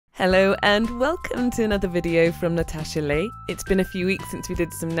Hello and welcome to another video from Natasha Lee. It's been a few weeks since we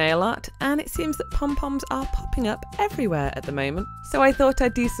did some nail art and it seems that pom-poms are popping up everywhere at the moment. So I thought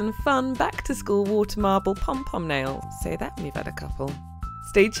I'd do some fun back to school water marble pom-pom nails. Say that when you've had a couple.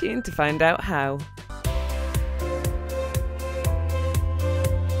 Stay tuned to find out how.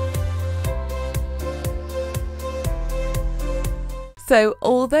 So,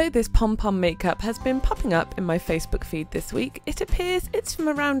 although this pom-pom makeup has been popping up in my Facebook feed this week, it appears it's from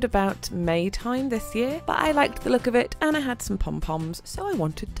around about May time this year, but I liked the look of it and I had some pom-poms, so I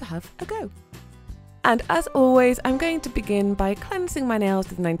wanted to have a go. And as always, I'm going to begin by cleansing my nails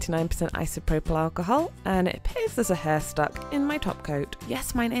with 99% isopropyl alcohol, and it appears there's a hair stuck in my top coat.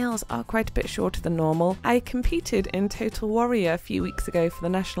 Yes, my nails are quite a bit shorter than normal. I competed in Total Warrior a few weeks ago for the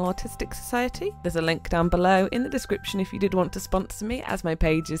National Autistic Society. There's a link down below in the description if you did want to sponsor me, as my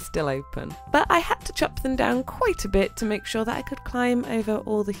page is still open. But I had to chop them down quite a bit to make sure that I could climb over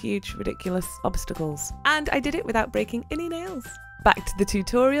all the huge, ridiculous obstacles. And I did it without breaking any nails. Back to the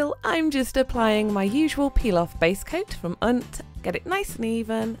tutorial, I'm just applying my usual peel-off base coat from Unt, get it nice and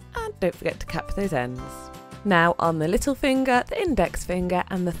even, and don't forget to cap those ends. Now on the little finger, the index finger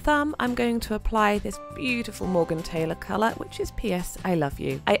and the thumb, I'm going to apply this beautiful Morgan Taylor colour, which is PS I Love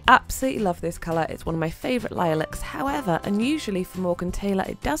You. I absolutely love this colour, it's one of my favourite lilacs, however, unusually for Morgan Taylor,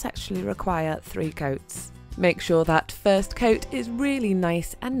 it does actually require 3 coats. Make sure that first coat is really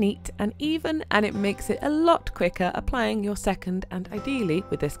nice and neat and even, and it makes it a lot quicker applying your second and ideally,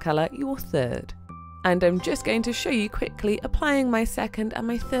 with this colour, your third. And I'm just going to show you quickly applying my second and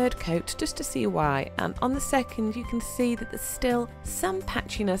my third coat just to see why. And on the second you can see that there's still some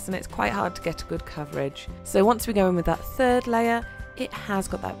patchiness and it's quite hard to get a good coverage. So once we go in with that third layer, it has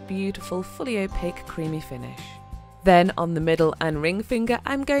got that beautiful fully opaque creamy finish. Then on the middle and ring finger,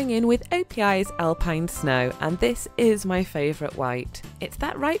 I'm going in with OPI's Alpine Snow, and this is my favourite white. It's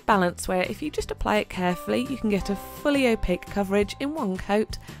that right balance where if you just apply it carefully, you can get a fully opaque coverage in one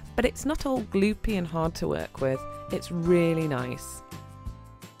coat, but it's not all gloopy and hard to work with. It's really nice.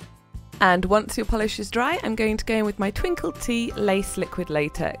 And once your polish is dry, I'm going to go in with my Twinkle Tea Lace Liquid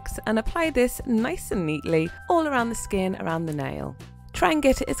Latex and apply this nice and neatly all around the skin, around the nail. Try and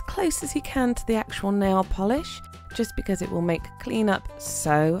get it as close as you can to the actual nail polish, just because it will make cleanup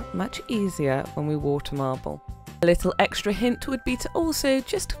so much easier when we water marble. A little extra hint would be to also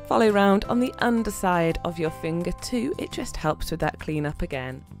just follow around on the underside of your finger too, it just helps with that cleanup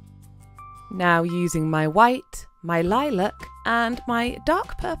again. Now using my white, my lilac and my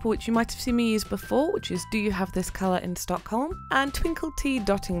dark purple, which you might have seen me use before, which is Do You Have This Colour in Stockholm, and Twinkle Tea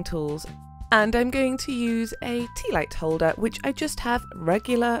dotting tools. And I'm going to use a tea light holder, which I just have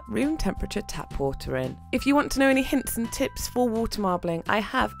regular room temperature tap water in. If you want to know any hints and tips for water marbling, I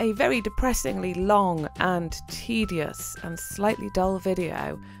have a very depressingly long and tedious and slightly dull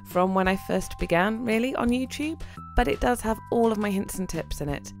video from when I first began, really, on YouTube, but it does have all of my hints and tips in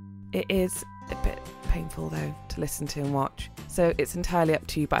it. It is a bit painful though to listen to and watch, so it's entirely up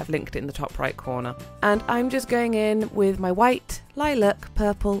to you, but I've linked it in the top right corner. And I'm just going in with my white, lilac,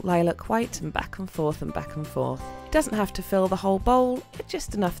 purple, lilac, white, and back and forth and back and forth. It doesn't have to fill the whole bowl, it's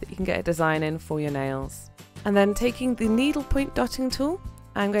just enough that you can get a design in for your nails. And then taking the needlepoint dotting tool,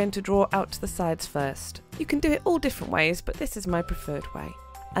 I'm going to draw out to the sides first. You can do it all different ways, but this is my preferred way.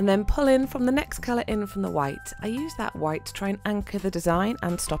 And then pull in from the next colour in from the white. I use that white to try and anchor the design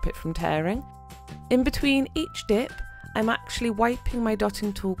and stop it from tearing. In between each dip, I'm actually wiping my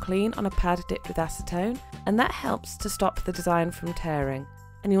dotting tool clean on a pad dipped with acetone, and that helps to stop the design from tearing.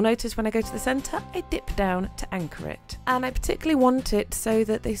 And you'll notice when I go to the centre, I dip down to anchor it. And I particularly want it so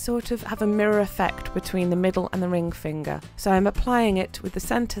that they sort of have a mirror effect between the middle and the ring finger. So I'm applying it with the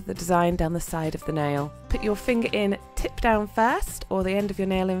centre of the design down the side of the nail. Put your finger in tip down first, or the end of your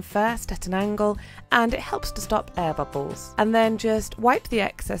nail in first at an angle, and it helps to stop air bubbles. And then just wipe the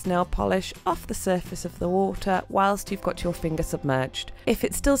excess nail polish off the surface of the water whilst you've got your finger submerged. If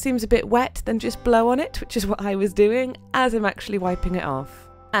it still seems a bit wet, then just blow on it, which is what I was doing as I'm actually wiping it off.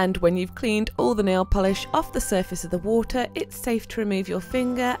 And when you've cleaned all the nail polish off the surface of the water, it's safe to remove your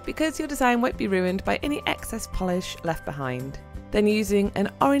finger because your design won't be ruined by any excess polish left behind. Then using an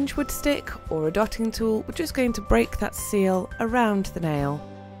orange wood stick or a dotting tool, we're just going to break that seal around the nail.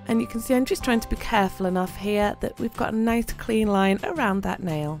 And you can see I'm just trying to be careful enough here that we've got a nice clean line around that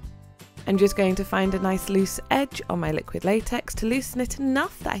nail. I'm just going to find a nice loose edge on my liquid latex to loosen it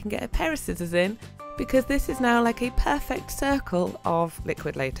enough that I can get a pair of scissors in, because this is now like a perfect circle of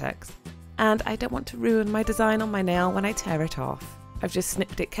liquid latex. And I don't want to ruin my design on my nail when I tear it off. I've just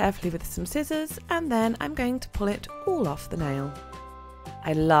snipped it carefully with some scissors, and then I'm going to pull it all off the nail.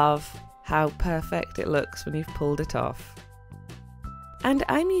 I love how perfect it looks when you've pulled it off. and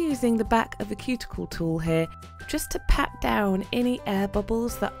I'm using the back of the cuticle tool here just to pat down any air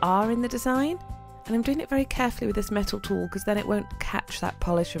bubbles that are in the design, and I'm doing it very carefully with this metal tool because then it won't catch that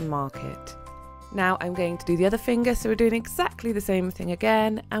polish and mark it. Now I'm going to do the other finger, so we're doing exactly the same thing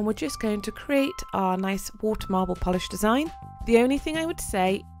again, and we're just going to create our nice water marble polish design. The only thing I would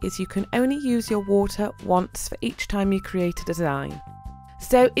say is you can only use your water once for each time you create a design.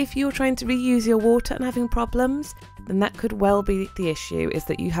 So if you're trying to reuse your water and having problems, then that could well be the issue, is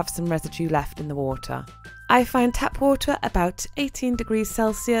that you have some residue left in the water. I find tap water about 18 degrees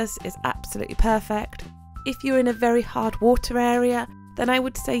Celsius is absolutely perfect. If you're in a very hard water area, then I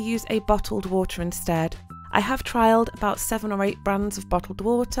would say use a bottled water instead. I have trialled about 7 or 8 brands of bottled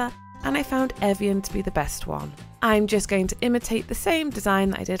water, and I found Evian to be the best one. I'm just going to imitate the same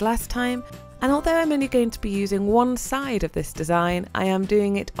design that I did last time, and although I'm only going to be using one side of this design, I am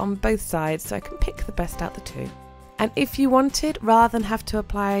doing it on both sides so I can pick the best out the two. And if you wanted, rather than have to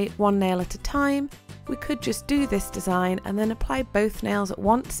apply one nail at a time, we could just do this design and then apply both nails at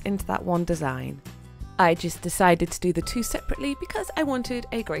once into that one design. I just decided to do the two separately because I wanted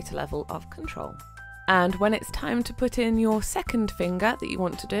a greater level of control. And when it's time to put in your second finger that you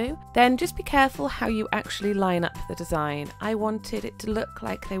want to do, then just be careful how you actually line up the design. I wanted it to look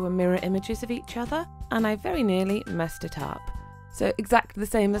like they were mirror images of each other, and I very nearly messed it up. So exactly the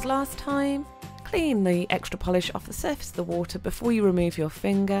same as last time, clean the extra polish off the surface of the water before you remove your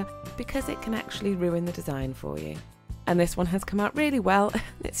finger, because it can actually ruin the design for you. And this one has come out really well.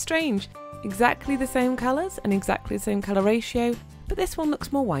 It's strange, exactly the same colours and exactly the same colour ratio, but this one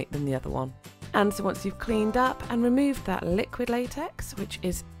looks more white than the other one. And so once you've cleaned up and removed that liquid latex, which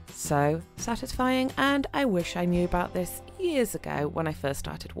is so satisfying, and I wish I knew about this years ago when I first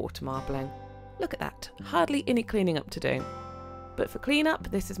started water marbling. Look at that, hardly any cleaning up to do. But for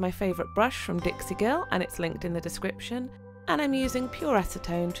cleanup, this is my favourite brush from Dixie Girl, and it's linked in the description, and I'm using pure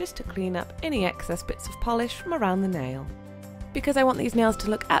acetone just to clean up any excess bits of polish from around the nail. Because I want these nails to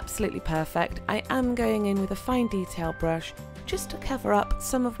look absolutely perfect, I am going in with a fine detail brush just to cover up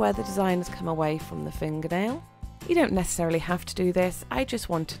some of where the design has come away from the fingernail. You don't necessarily have to do this, I just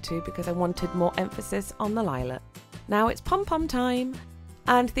wanted to because I wanted more emphasis on the lilac. Now it's pom-pom time,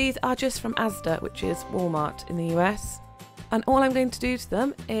 and these are just from Asda, which is Walmart in the US. And all I'm going to do to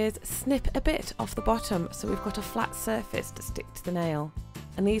them is snip a bit off the bottom so we've got a flat surface to stick to the nail.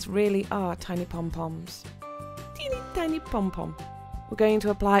 And these really are tiny pom-poms. Teeny tiny pom-pom. We're going to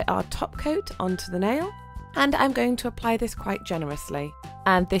apply our top coat onto the nail, and I'm going to apply this quite generously.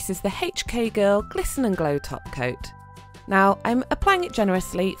 And this is the HK Girl Glisten and Glow top coat. Now I'm applying it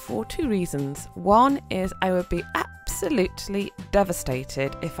generously for two reasons. One is I would be absolutely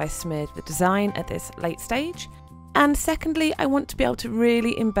devastated if I smeared the design at this late stage. And secondly, I want to be able to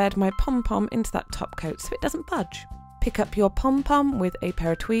really embed my pom-pom into that top coat so it doesn't budge. Pick up your pom-pom with a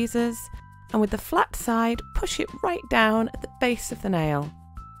pair of tweezers, and with the flat side, push it right down at the base of the nail.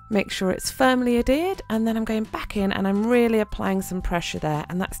 Make sure it's firmly adhered, and then I'm going back in and I'm really applying some pressure there,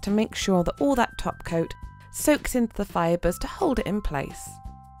 and that's to make sure that all that top coat soaks into the fibres to hold it in place.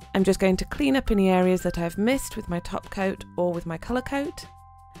 I'm just going to clean up any areas that I've missed with my top coat or with my colour coat,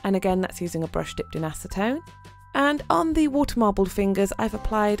 and again that's using a brush dipped in acetone. And on the water marbled fingers, I've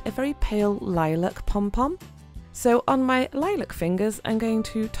applied a very pale lilac pom-pom. So on my lilac fingers, I'm going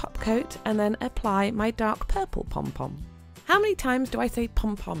to top coat and then apply my dark purple pom-pom. How many times do I say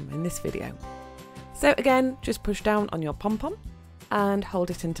pom-pom in this video? So again, just push down on your pom-pom and hold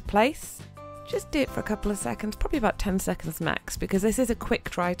it into place. Just do it for a couple of seconds, probably about 10 seconds max, because this is a quick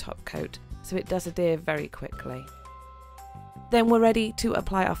dry top coat, so it does adhere very quickly. Then we're ready to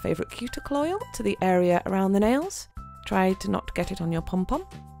apply our favourite cuticle oil to the area around the nails. Try to not get it on your pom-pom,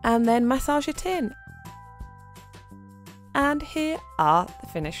 and then massage it in. And here are the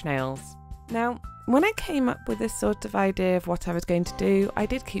finished nails. Now, when I came up with this sort of idea of what I was going to do, I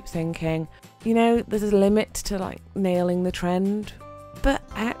did keep thinking, you know, there's a limit to like nailing the trend, but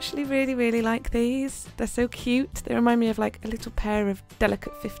I actually really like these. They're so cute. They remind me of like a little pair of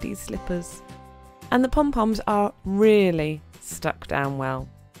delicate 50s slippers. And the pom-poms are really stuck down well.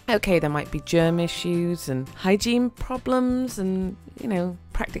 Okay, there might be germ issues and hygiene problems and, you know,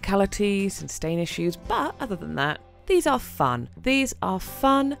 practicalities and stain issues, but other than that, these are fun. These are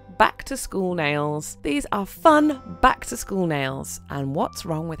fun back to school nails. These are fun back to school nails. And what's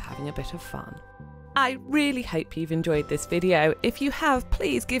wrong with having a bit of fun? I really hope you've enjoyed this video. If you have,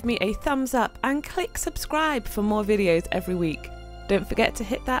 please give me a thumbs up and click subscribe for more videos every week. Don't forget to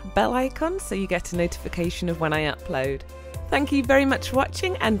hit that bell icon so you get a notification of when I upload. Thank you very much for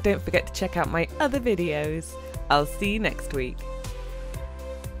watching, and don't forget to check out my other videos. I'll see you next week.